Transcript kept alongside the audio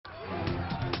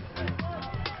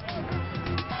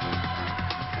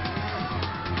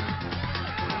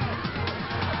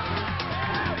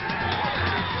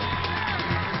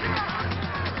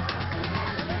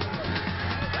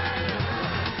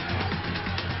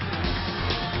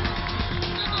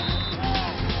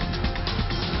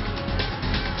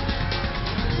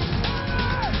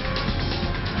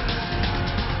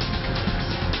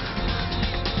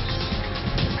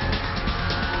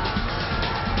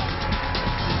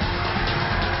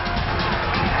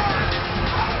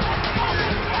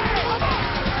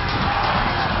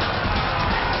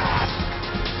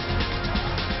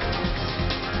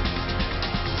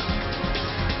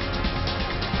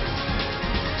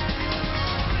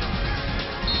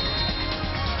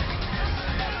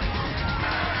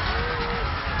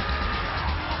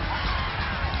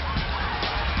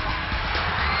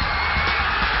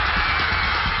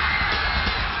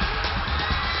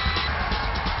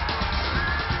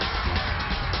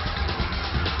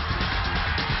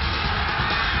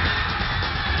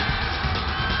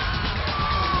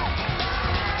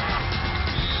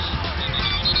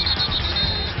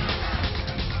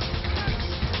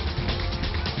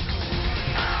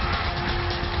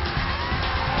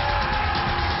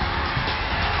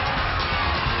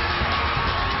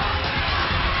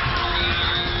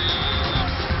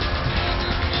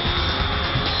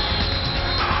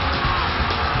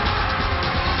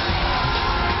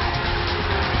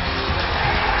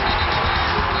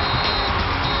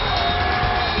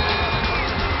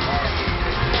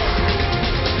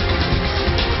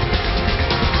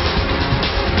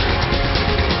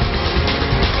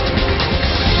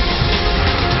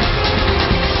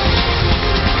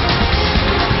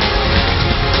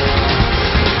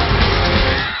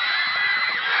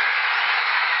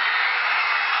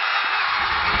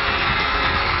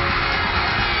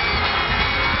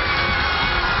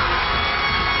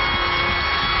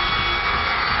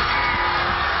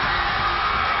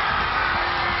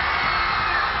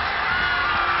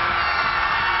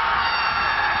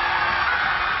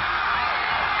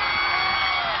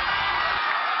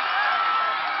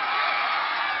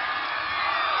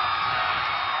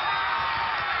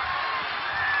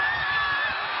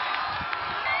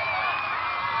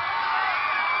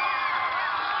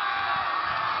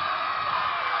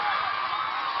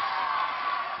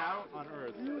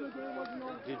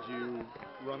did you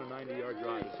run a 90-yard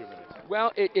drive in 2 minutes?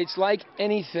 Well, it's like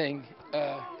anything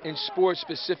in sports,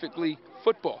 specifically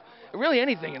football, and really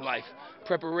anything in life.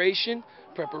 Preparation,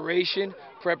 preparation,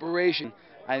 preparation.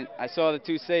 I saw the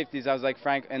two safeties. I was like,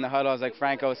 Frank, in the huddle, I was like,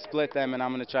 Franco, split them, and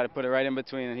I'm going to try to put it right in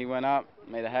between. And he went up,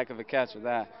 made a heck of a catch with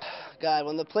that. God,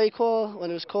 when it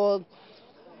was called,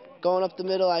 going up the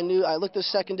middle, I looked at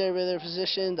secondary where they're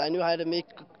positioned. I knew how to make,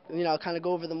 kind of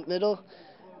go over the middle.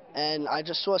 And I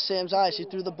just saw Sam's eyes. He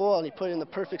threw the ball, and he put it in the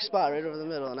perfect spot right over the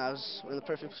middle, and I was in the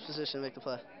perfect position to make the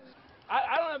play.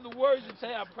 I don't have the words to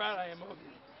say how proud I am of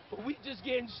you, but we just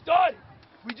getting started.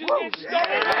 We just getting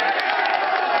started.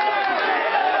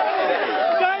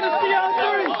 Dynasty on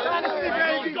three. Dynasty,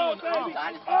 baby. Go, baby.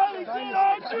 Arlington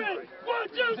on three.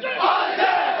 1, 2, 3.